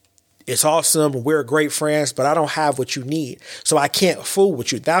 it's awesome, we're great friends, but I don't have what you need, so I can't fool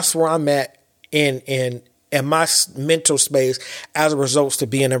with you. That's where I'm at in my mental space as a result to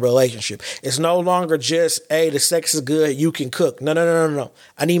be in a relationship. It's no longer just, hey, the sex is good, you can cook. No.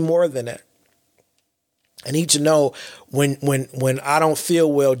 I need more than that. I need to know when I don't feel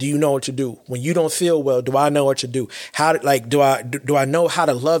well, do you know what to do? When you don't feel well, do I know what to do? Do I know how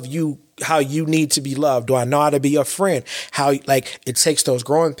to love you, how you need to be loved? Do I know how to be a friend? It takes those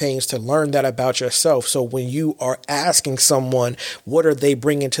growing pains to learn that about yourself. So when you are asking someone, what are they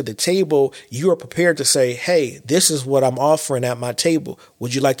bringing to the table? You are prepared to say, hey, this is what I'm offering at my table.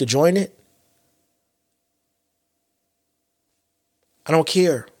 Would you like to join it? I don't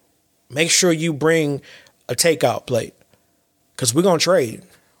care. Make sure you bring a takeout plate, because we're going to trade.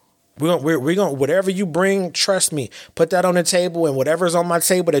 We're going whatever you bring, trust me, put that on the table, and whatever's on my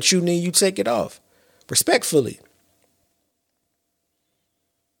table that you need, you take it off respectfully.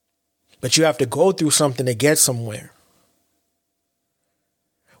 But you have to go through something to get somewhere.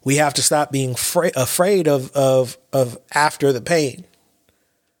 We have to stop being afraid of after the pain.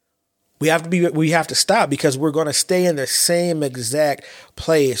 We have to stop, because we're going to stay in the same exact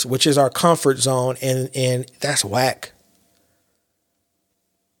place, which is our comfort zone. And that's whack.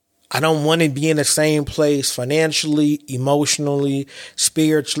 I don't want to be in the same place financially, emotionally,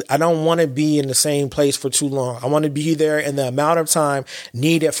 spiritually. I don't want to be in the same place for too long. I want to be there in the amount of time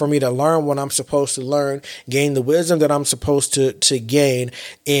needed for me to learn what I'm supposed to learn, gain the wisdom that I'm supposed to gain,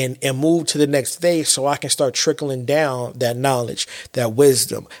 and move to the next phase, so I can start trickling down that knowledge, that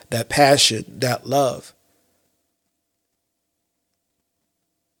wisdom, that passion, that love.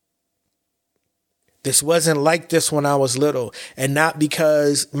 This wasn't like this when I was little, and not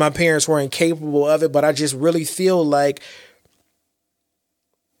because my parents were incapable of it, but I just really feel like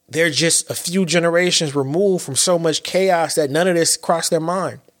they're just a few generations removed from so much chaos that none of this crossed their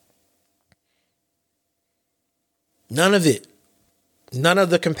mind. None of it. None of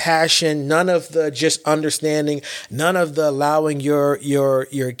the compassion, none of the just understanding, none of the allowing your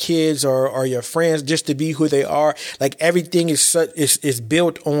kids or your friends just to be who they are. Like, everything is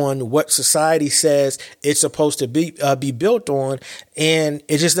built on what society says it's supposed to be built on, and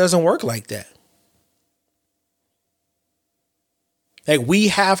it just doesn't work like that. Like, we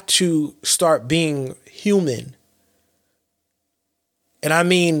have to start being human. And I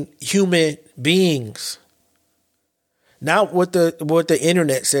mean human beings. Not what the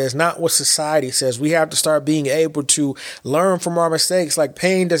internet says, not what society says. We have to start being able to learn from our mistakes. Like,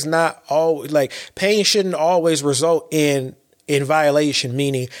 pain pain shouldn't always result in violation.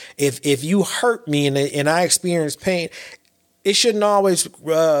 Meaning, if you hurt me and I experience pain, it shouldn't always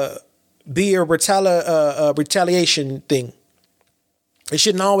be a retaliation thing. It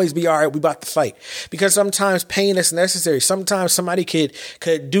shouldn't always be, all right, we about to fight, because sometimes pain is necessary. Sometimes somebody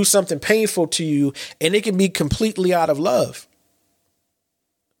could do something painful to you, and it can be completely out of love.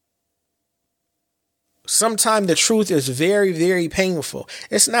 Sometimes the truth is very, very painful.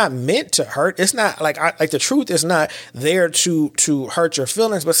 It's not meant to hurt. It's not like the truth is not there to hurt your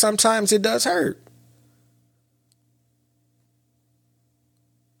feelings, but sometimes it does hurt.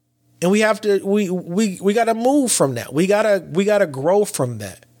 And we have to, we got to move from that. We got to grow from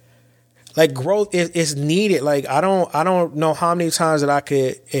that. Like, growth is needed. Like, I don't know how many times that I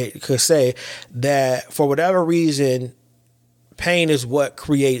could say that for whatever reason, pain is what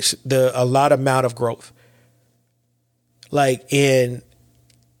creates a lot amount of growth. Like, in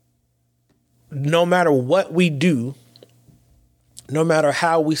no matter what we do, no matter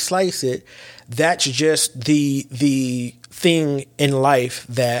how we slice it, that's just the thing in life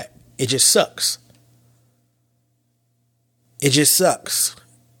that it just sucks. It just sucks.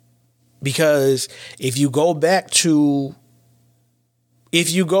 Because if you go back to,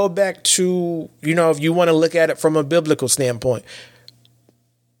 if you want to look at it from a biblical standpoint,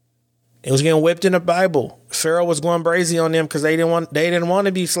 it was getting whipped in the Bible. Pharaoh was going crazy on them because they didn't want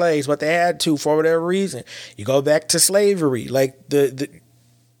to be slaves, but they had to for whatever reason. You go back to slavery, like the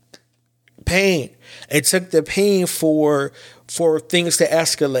pain. It took the pain for things to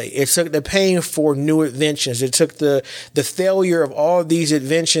escalate. It took the pain for new inventions. It took the failure of all these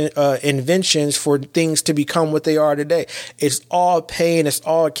inventions for things to become what they are today. It's all pain. It's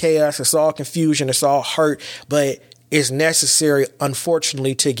all chaos. It's all confusion. It's all hurt. But it's necessary,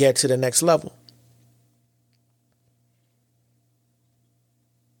 unfortunately, to get to the next level.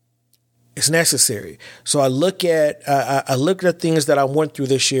 It's necessary. So I look at things that I went through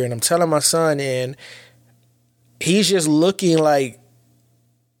this year, and I'm telling my son, and he's just looking like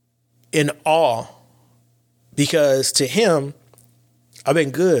in awe, because to him, I've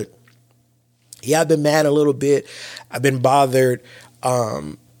been good. Yeah, I've been mad a little bit. I've been bothered.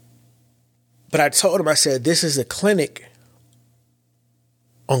 But I told him, I said, this is a clinic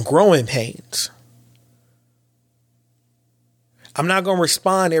on growing pains. I'm not going to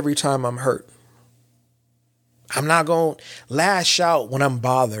respond every time I'm hurt. I'm not going to lash out when I'm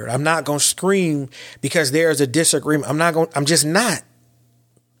bothered. I'm not going to scream because there's a disagreement. I'm just not.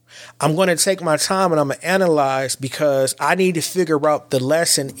 I'm going to take my time and I'm going to analyze, because I need to figure out the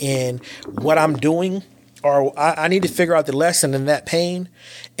lesson in what I'm doing, or I need to figure out the lesson in that pain,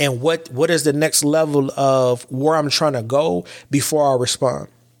 and what is the next level of where I'm trying to go before I respond.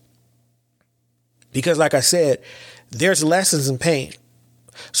 Because like I said, there's lessons in pain.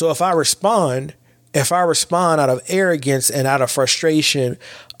 So if I respond out of arrogance and out of frustration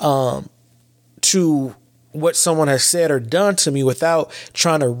to what someone has said or done to me without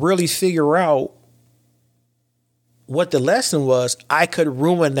trying to really figure out what the lesson was, I could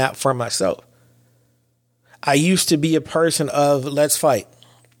ruin that for myself. I used to be a person of let's fight.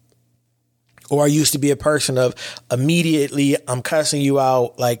 Or I used to be a person of immediately I'm cussing you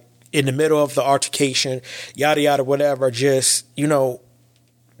out, like in the middle of the altercation, yada, yada, whatever. Just,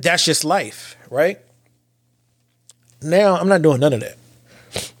 that's just life, right? Now I'm not doing none of that.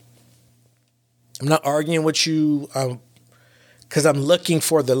 I'm not arguing with you because I'm looking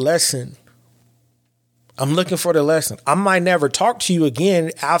for the lesson. I might never talk to you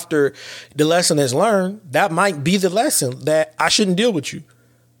again after the lesson is learned. That might be the lesson, that I shouldn't deal with you.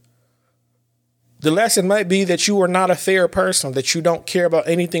 The lesson might be that you are not a fair person, that you don't care about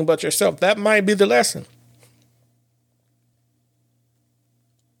anything but yourself. That might be the lesson.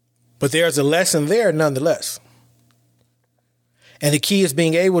 But there's a lesson there nonetheless. And the key is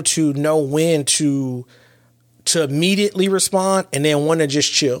being able to know when to immediately respond and then when to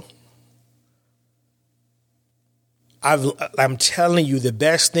just chill. I'm telling you, the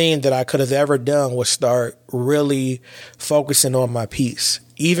best thing that I could have ever done was start really focusing on my peace.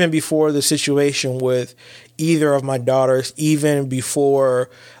 Even before the situation with either of my daughters, even before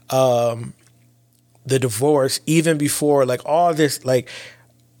the divorce, even before like all this, like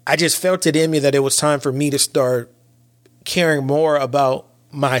I just felt it in me that it was time for me to start caring more about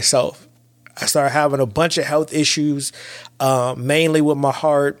myself. I started having a bunch of health issues, mainly with my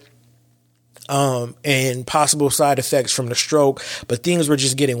heart. And possible side effects from the stroke, but things were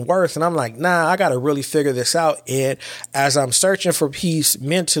just getting worse. And I'm like, nah, I got to really figure this out. And as I'm searching for peace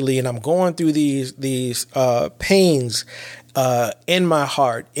mentally, and I'm going through these pains, in my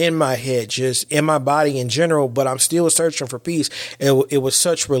heart, in my head, just in my body in general, but I'm still searching for peace. It was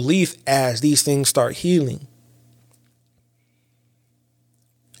such relief as these things start healing.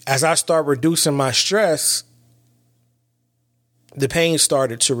 As I start reducing my stress, the pain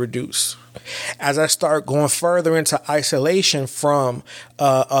started to reduce. As I start going further into isolation from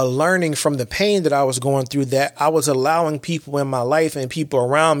learning from the pain that I was going through, that I was allowing people in my life and people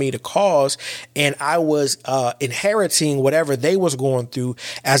around me to cause, and I was inheriting whatever they was going through.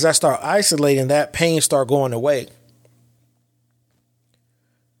 As I start isolating, that pain start going away.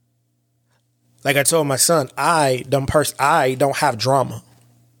 Like I told my son, I don't have drama.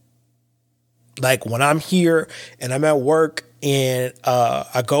 Like when I'm here and I'm at work, and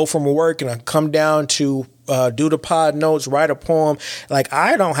I go from work and I come down to do the pod notes, write a poem. Like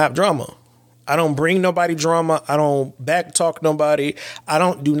I don't have drama. I don't bring nobody drama. I don't back talk nobody. I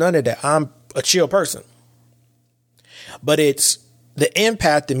don't do none of that. I'm a chill person. But it's the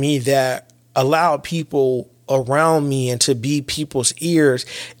empath in me that allowed people around me and to be people's ears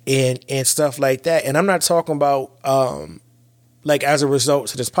and stuff like that. And I'm not talking about like as a result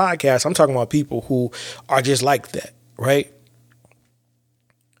to this podcast. I'm talking about people who are just like that, right?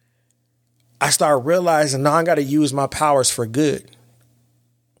 I start realizing now I got to use my powers for good.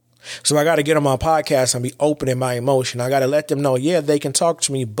 So I got to get on my podcast and be open in my emotion. I got to let them know, yeah, they can talk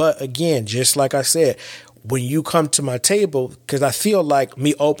to me. But again, just like I said, when you come to my table, because I feel like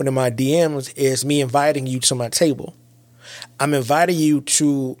me opening my DMs is me inviting you to my table. I'm inviting you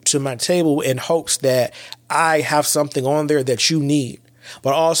to my table in hopes that I have something on there that you need,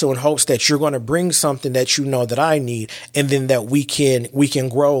 but also in hopes that you're going to bring something that you know that I need, and then that we can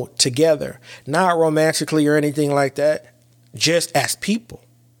grow together, not romantically or anything like that, just as people.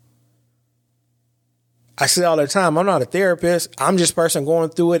 I say all the time, I'm not a therapist. I'm just a person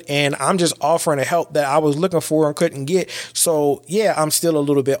going through it, and I'm just offering the help that I was looking for and couldn't get. So yeah, I'm still a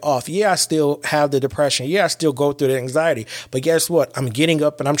little bit off. Yeah, I still have the depression. Yeah, I still go through the anxiety. But guess what? I'm getting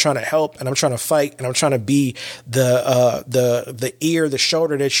up and I'm trying to help and I'm trying to fight and I'm trying to be the ear, the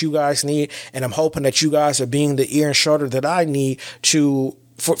shoulder that you guys need. And I'm hoping that you guys are being the ear and shoulder that I need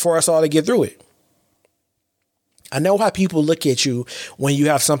for us all to get through it. I know how people look at you when you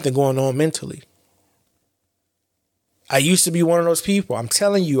have something going on mentally. I used to be one of those people. I'm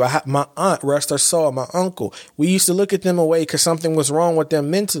telling you, my aunt, rest her soul, my uncle, we used to look at them away because something was wrong with them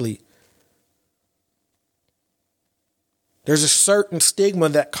mentally. There's a certain stigma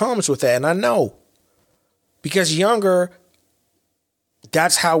that comes with that. And I know because younger,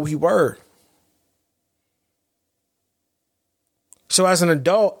 that's how we were. So as an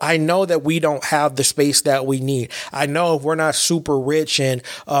adult, I know that we don't have the space that we need. I know if we're not super rich and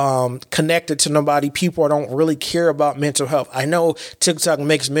connected to nobody, people don't really care about mental health. I know TikTok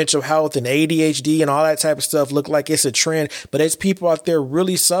makes mental health and ADHD and all that type of stuff look like it's a trend, but there's people out there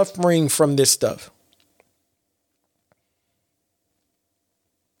really suffering from this stuff.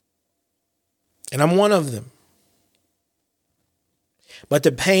 And I'm one of them. But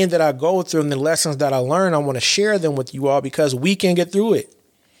the pain that I go through and the lessons that I learn, I want to share them with you all because we can get through it.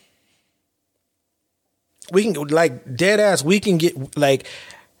 We can, like, dead ass, we can get, like,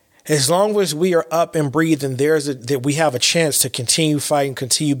 as long as we are up and breathing, that we have a chance to continue fighting,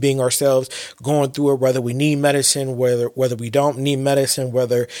 continue being ourselves, going through it, whether we need medicine, whether we don't need medicine,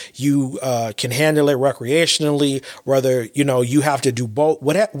 whether you can handle it recreationally, whether, you have to do both,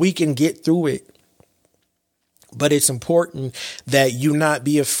 whatever, we can get through it. But it's important that you not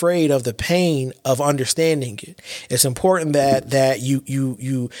be afraid of the pain of understanding it. It's important that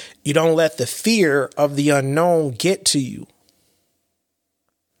you don't let the fear of the unknown get to you.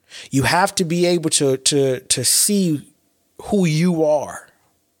 You have to be able to see who you are.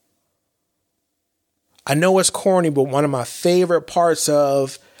 I know it's corny, but one of my favorite parts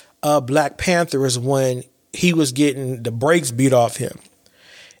of Black Panther is when he was getting the brakes beat off him.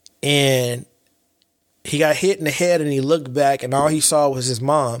 And he got hit in the head and he looked back and all he saw was his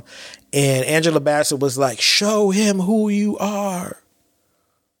mom. And Angela Bassett was like, show him who you are.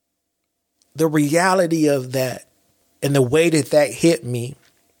 The reality of that and the way that hit me.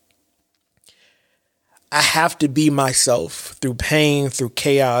 I have to be myself through pain, through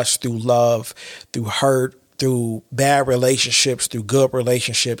chaos, through love, through hurt, through bad relationships, through good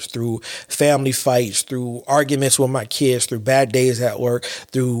relationships, through family fights, through arguments with my kids, through bad days at work,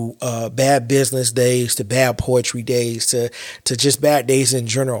 through bad business days, to bad poetry days, to just bad days in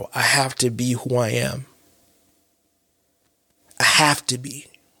general. I have to be who I am. I have to be.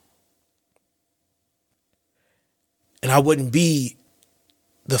 And I wouldn't be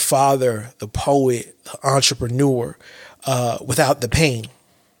the father, the poet, the entrepreneur without the pain.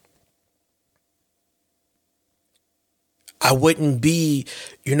 I wouldn't be,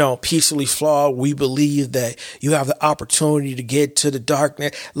 peacefully flawed. We believe that you have the opportunity to get to the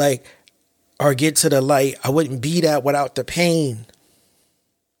darkness, or get to the light. I wouldn't be that without the pain.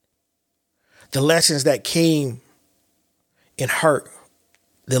 The lessons that came in hurt.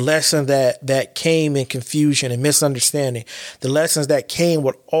 The lesson that came in confusion and misunderstanding. The lessons that came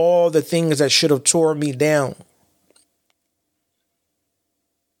with all the things that should have tore me down.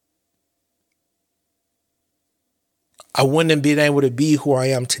 I wouldn't have been able to be who I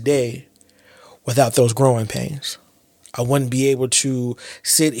am today without those growing pains. I wouldn't be able to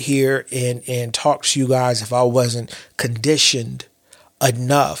sit here and talk to you guys if I wasn't conditioned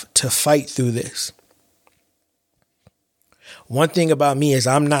enough to fight through this. One thing about me is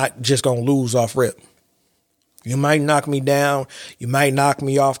I'm not just going to lose off rip. You might knock me down. You might knock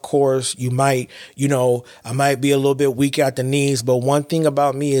me off course. You might, I might be a little bit weak at the knees. But one thing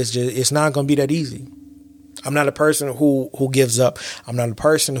about me is just, it's not going to be that easy. I'm not a person who gives up. I'm not a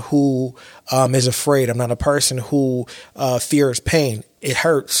person who is afraid. I'm not a person who fears pain. It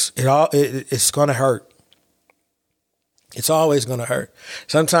hurts. It's gonna hurt. It's always gonna hurt.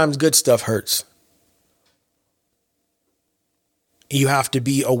 Sometimes good stuff hurts. You have to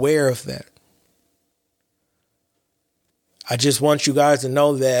be aware of that. I just want you guys to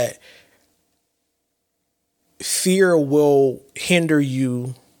know that fear will hinder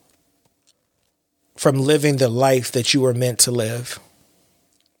you from living the life that you were meant to live.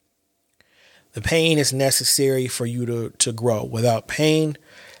 The pain is necessary for you to grow. Without pain,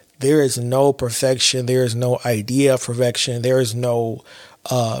 there is no perfection. There is no idea of perfection. There's no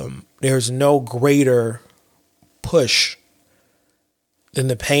greater push than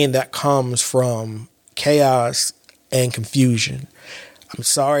the pain that comes from chaos and confusion. I'm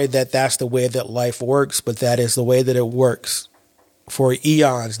sorry that that's the way that life works, but that is the way that it works. For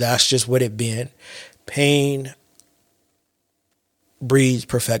eons, that's just what it been. Pain breeds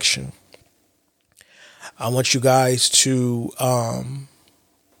perfection. I want you guys to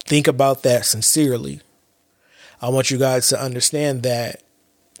think about that sincerely. I want you guys to understand that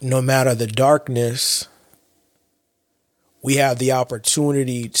no matter the darkness, we have the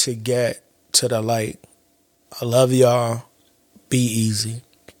opportunity to get to the light. I love y'all. Be easy.